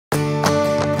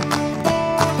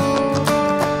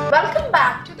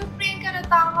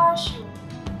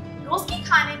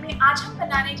आज हम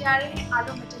बनाने जा रहे हैं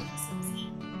आलू मटर की सब्जी।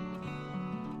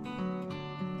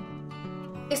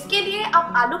 इसके लिए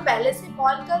आप आलू पहले से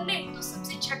बॉईल कर लें तो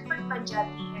सब्जी झटपट बन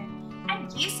जाती है।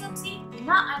 एंड ये सब्जी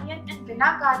बिना अनियन एंड बिना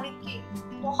गार्लिक के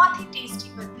बहुत ही टेस्टी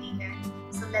बनती है।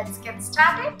 So let's get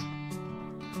started.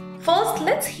 First,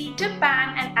 let's heat a pan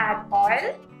and add oil.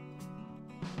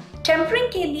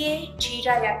 Tampering के लिए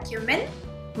जीरा या क्यूमिन,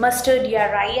 मस्टर्ड या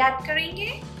राई ऐड करेंगे।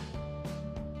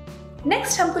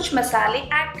 नेक्स्ट हम कुछ मसाले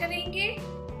ऐड करेंगे,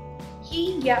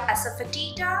 हींग या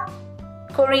असफेटीडा,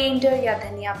 कोरिएंडर या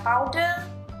धनिया पाउडर,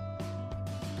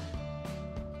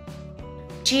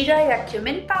 जीरा या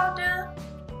क्यूमिन पाउडर,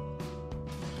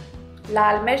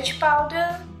 लाल मिर्च पाउडर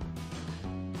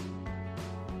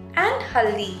एंड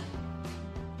हल्दी।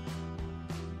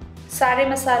 सारे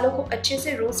मसालों को अच्छे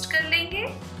से रोस्ट कर लेंगे।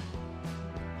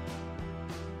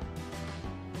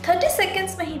 30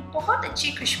 सेकेंड्स में ही बहुत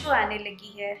अच्छी खुशबू आने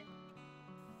लगी है।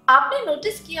 आपने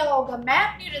नोटिस किया होगा मैं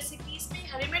अपनी रेसिपीज में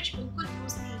हरी मिर्च बिल्कुल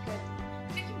यूज नहीं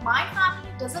करती क्योंकि my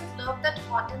family doesn't love that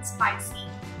hot and spicy,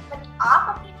 but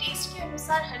आप अपने टेस्ट के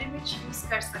अनुसार हरी मिर्च यूज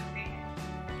कर सकते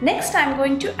हैं। Next I am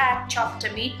going to add chopped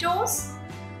tomatoes,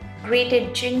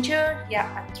 grated ginger या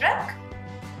अदरक।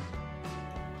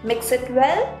 Mix it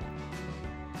well.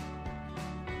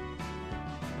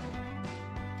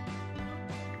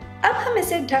 अब हम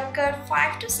इसे ढककर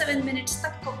 5 to 7 मिनट्स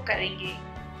तक कुक करेंगे।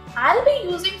 I'll be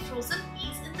using frozen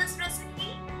peas in this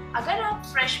recipe. अगर आप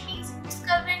फ्रेश पीस यूज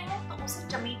कर रहे हैं तो उसे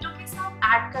टमेटो के साथ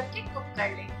ऐड करके कुक कर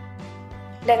लें।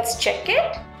 Let's check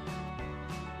it.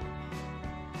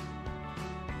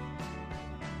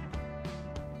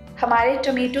 हमारे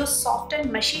टमेटो सॉफ्ट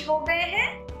एंड मशी हो गए हैं।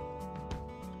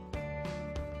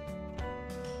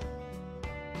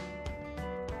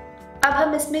 अब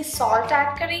हम इसमें सॉल्ट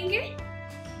ऐड करेंगे,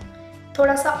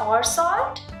 थोड़ा सा और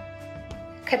सॉल्ट,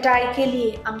 खटाई के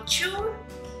लिए अमचूर,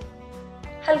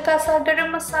 हल्का सा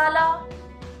गरम मसाला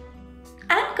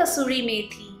एंड कसूरी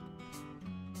मेथी।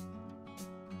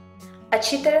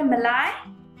 अच्छी तरह मिलाएं।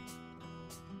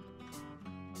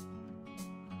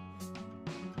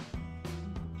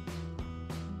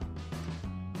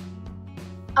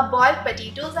 अब बॉइल्ड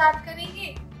पोटैटोज ऐड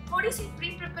करेंगे। थोड़ी सी प्री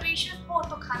प्रिपरेशन हो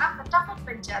तो खाना फटाफट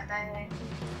बन जाता है।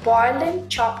 बॉइल्ड एंड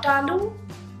चॉप्ड आलू।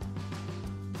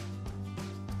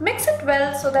 Mix it well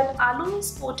so that aloo is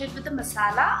coated with the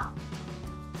masala.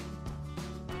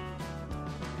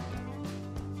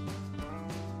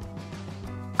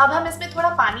 अब हम इसमें थोड़ा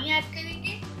पानी ऐड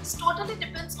करेंगे। It totally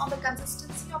depends on the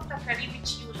consistency of the curry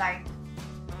which you like.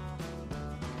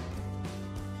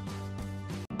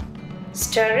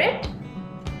 Stir it.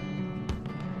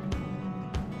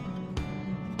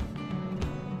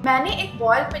 मैंने एक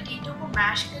बॉइल्ड पोटैटो को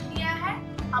मैश कर लिया है।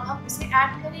 अब हम उसे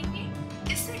ऐड करेंगे।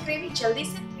 इससे ग्रेवी जल्दी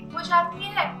से थिक हो जाती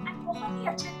है एंड बहुत ही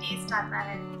अच्छा टेस्ट आता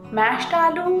है। मैश्ड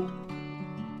आलू।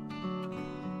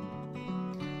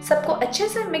 सबको अच्छे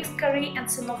से मिक्स करें and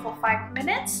Simar for 5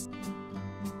 minutes.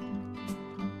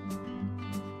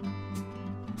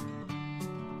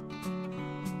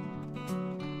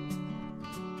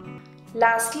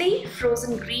 Lastly,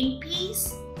 frozen green peas.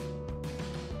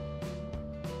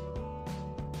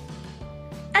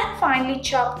 And finally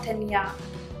chopped dhania.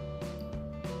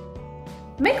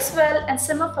 Mix well and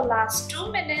simmer for last 2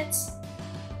 minutes.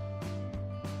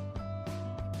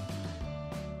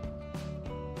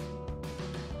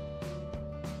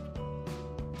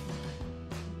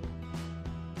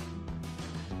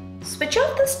 Switch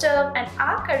off the stove and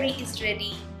our curry is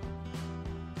ready.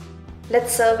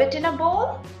 Let's serve it in a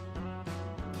bowl.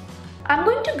 I'm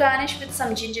going to garnish with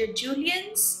some ginger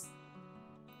juliennes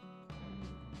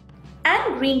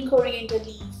and green coriander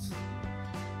leaf.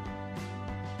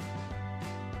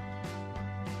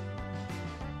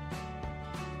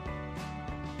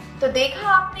 तो देखा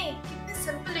आपने कितने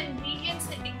simple ingredients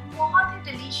से एक बहुत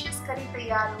ही delicious करी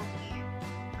तैयार होती है।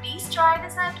 Please try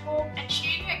this at home and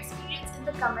share your experience in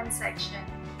the comment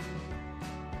section.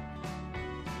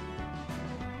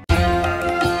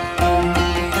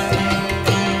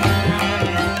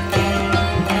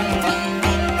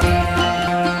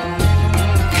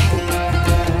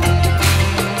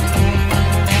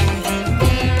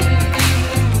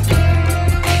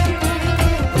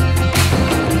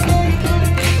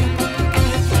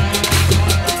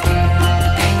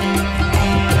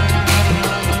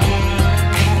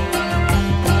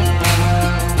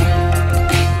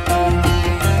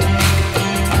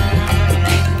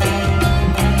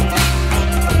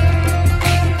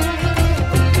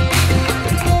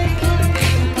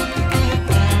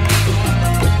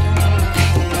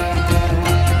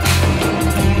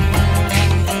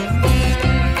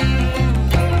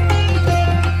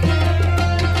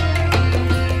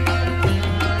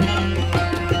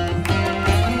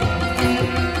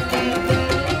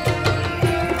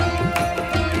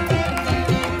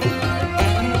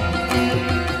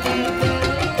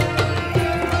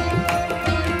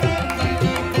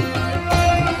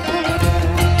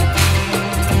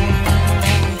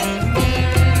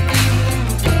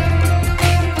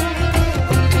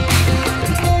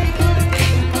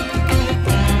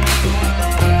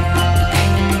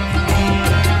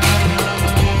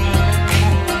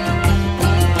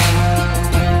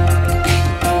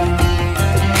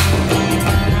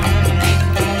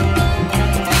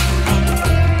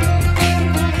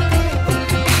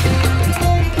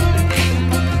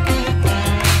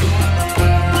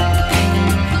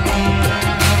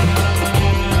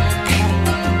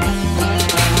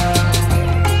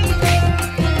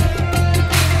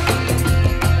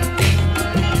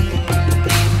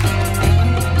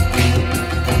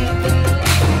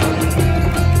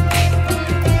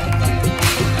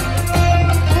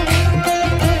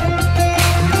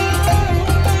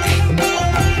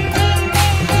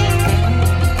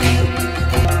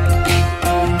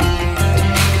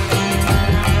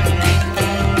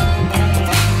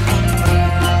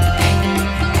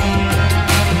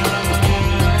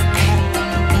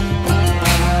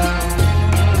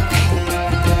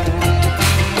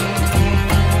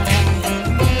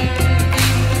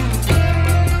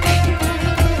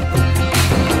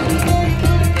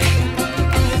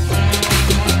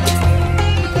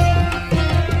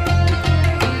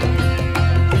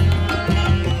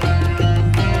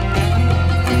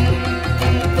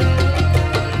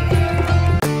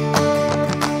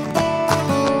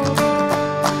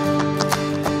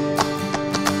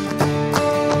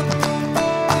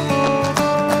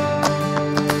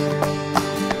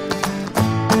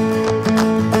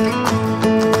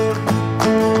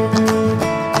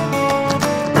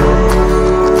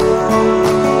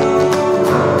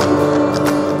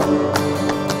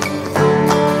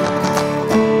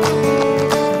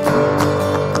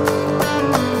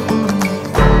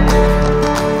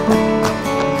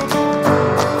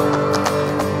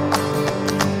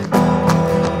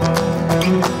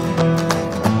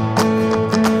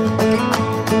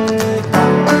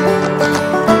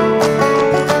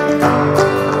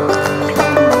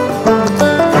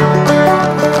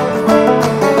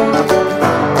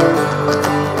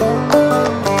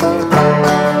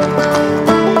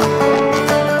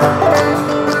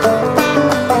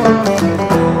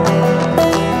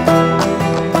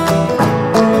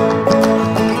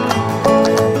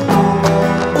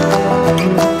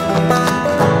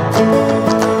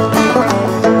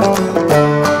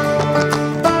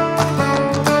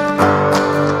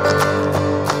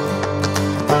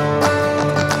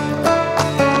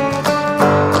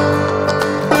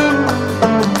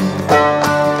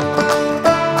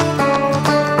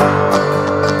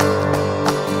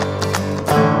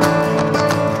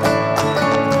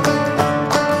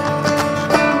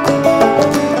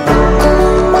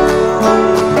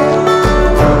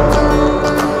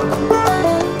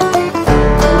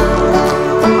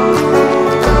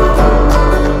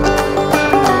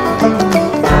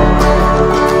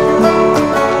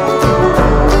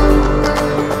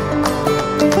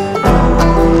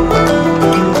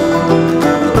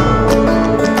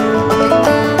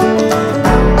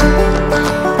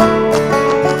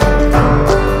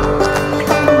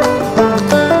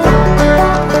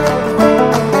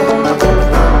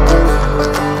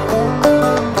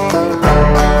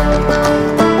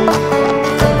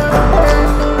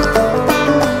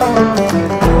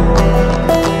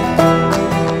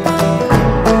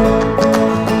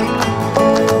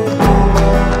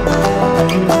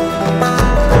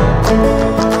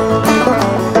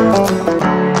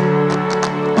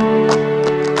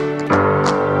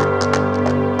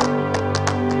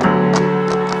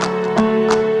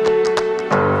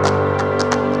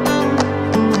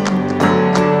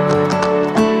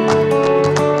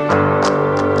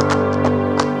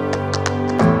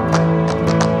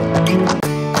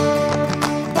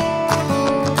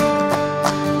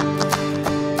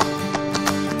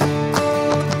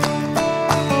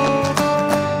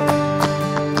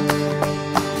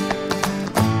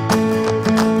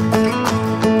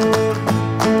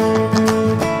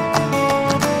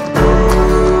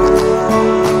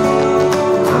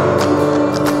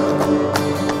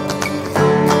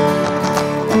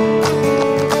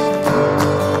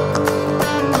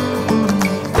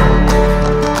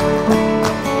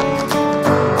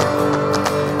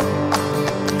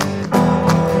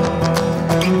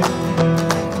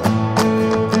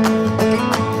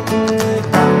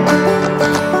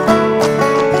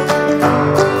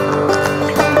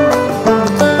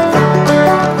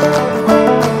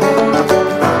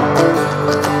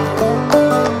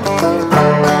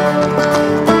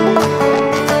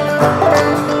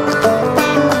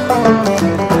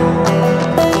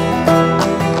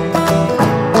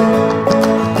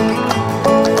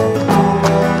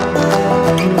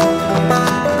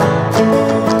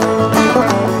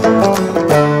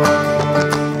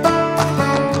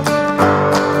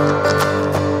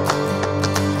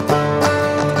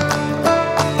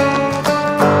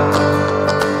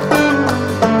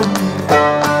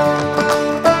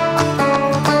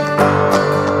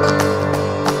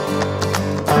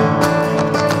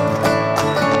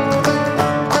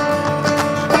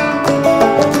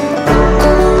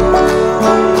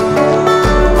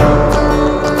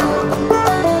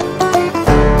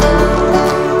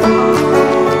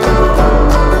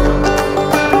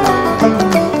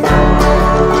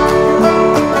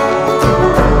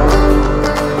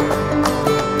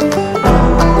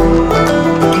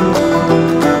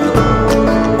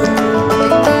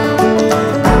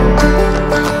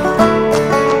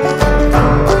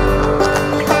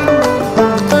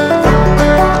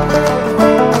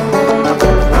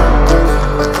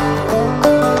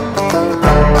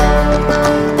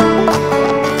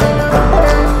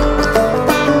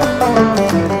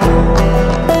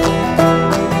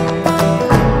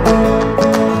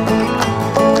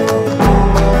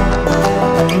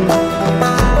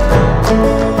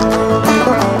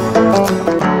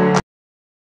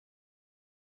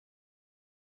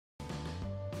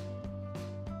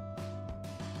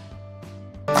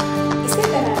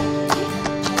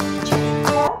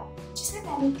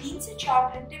 मैंने 3 से 4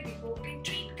 घंटे भिगो के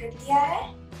ड्रेन कर लिया है।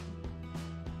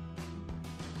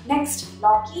 नेक्स्ट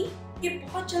लौकी, ये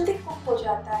बहुत जल्दी कुक हो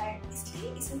जाता है,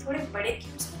 इसलिए इसे थोड़े बड़े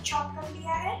क्यूब्स में चॉप कर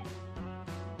लिया है।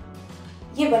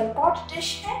 ये 1 पॉट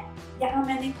डिश है, यहाँ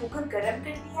मैंने कुकर गरम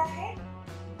कर लिया है।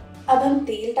 अब हम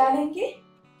तेल डालेंगे।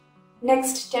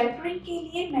 नेक्स्ट टेम्परिंग के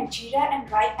लिए मैं जीरा एंड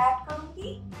राई ऐड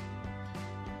करूंगी।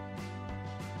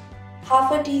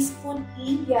 हाफ अ टीस्पून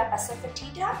हींग या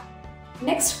असफेटीडा।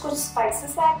 नेक्स्ट कुछ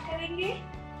स्पाइसेस ऐड करेंगे,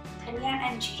 धनिया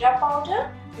एंड जीरा पाउडर,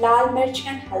 लाल मिर्च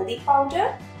एंड हल्दी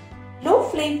पाउडर। लो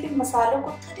फ्लेम पे मसालों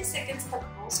को 30 सेकंड्स तक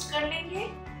रोस्ट कर लेंगे।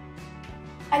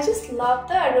 I just love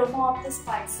the aroma of the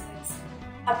spices.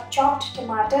 अब चॉप्ड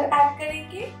टमाटर ऐड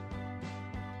करेंगे,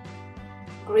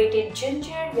 ग्रेटेड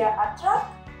जिंजर या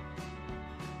अदरक।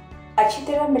 अच्छी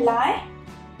तरह मिलाएं।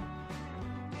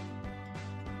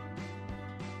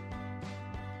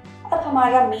 अब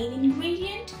हमारा मेन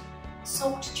इंग्रेडिएंट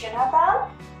सोक्ड चना दाल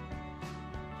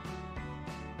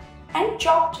एंड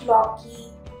चॉप्ड लौकी,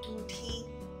 दूधी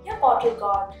या bottle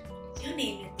gourd, you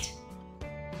name it.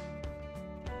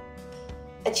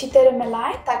 अच्छी तरह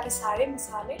मिलाएं ताकि सारे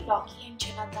मसाले लौकी एंड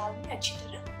चना दाल में अच्छी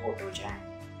तरह कोट हो जाएं।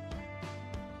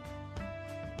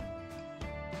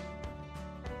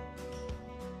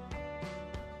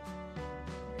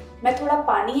 मैं थोड़ा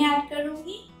पानी ऐड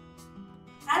करूंगी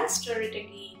and stir it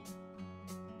again.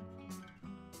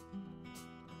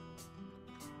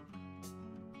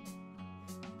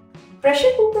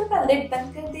 Pressure cooker का लिड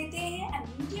बंद कर देते हैं एंड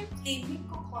मीडियम फ्लेम में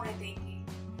कुक होने देंगे।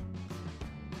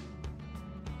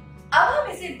 अब हम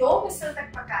इसे 2 विसल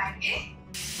तक पकाएंगे।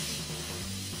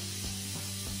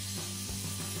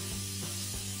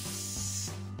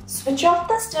 Switch off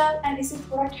the stove and इसे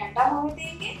थोड़ा ठंडा होने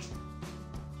देंगे।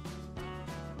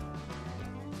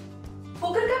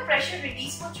 कुकर का प्रेशर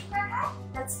रिलीज हो चुका है।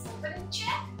 Let's open and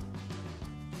check.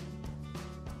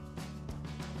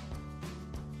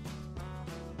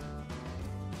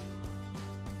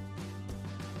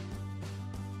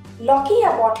 लौकी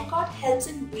या bottle gourd helps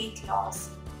in weight loss.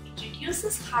 It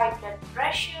reduces high blood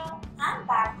pressure and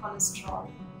bad cholesterol.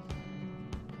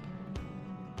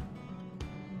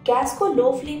 Gas को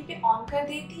लो फ्लेम पे ऑन कर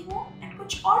देती हूँ एंड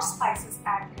कुछ और स्पाइसेस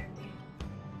ऐड करते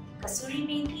हैं। कसूरी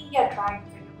मेथी या ड्राइड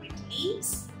फेनुग्रीक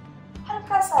लीव्स,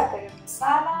 हल्का सा गरम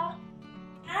मसाला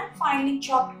and finally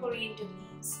chopped coriander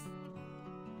leaves.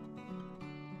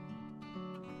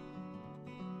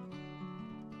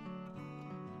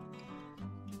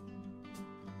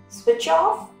 Switch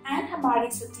off and हमारी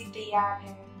सब्जी तैयार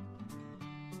है।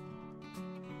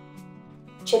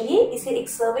 चलिए इसे एक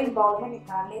सर्विंग बाउल में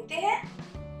निकाल लेते हैं।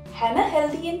 है ना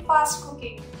हेल्दी एंड फास्ट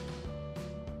कुकिंग।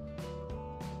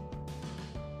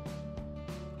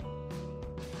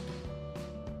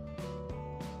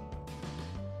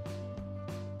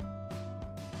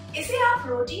 इसे आप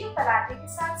रोटी या पराठे के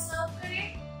साथ सर्व करें।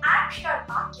 आई एम श्योर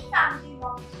आपकी फैमिली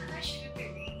लौकी खाना शुरू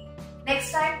कर देगी।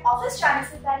 नेक्स्ट टाइम ऑफिस जाने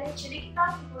से पहले चने की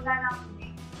दाल भिगोना ना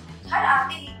भूलें। घर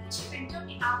आते ही कुछ मिनटों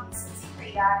में आपकी सब्जी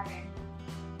तैयार है।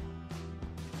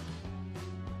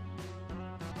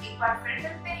 एक बार फिर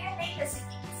मिलते हैं नई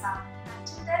रेसिपी के साथ।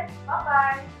 Until then, bye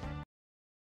bye.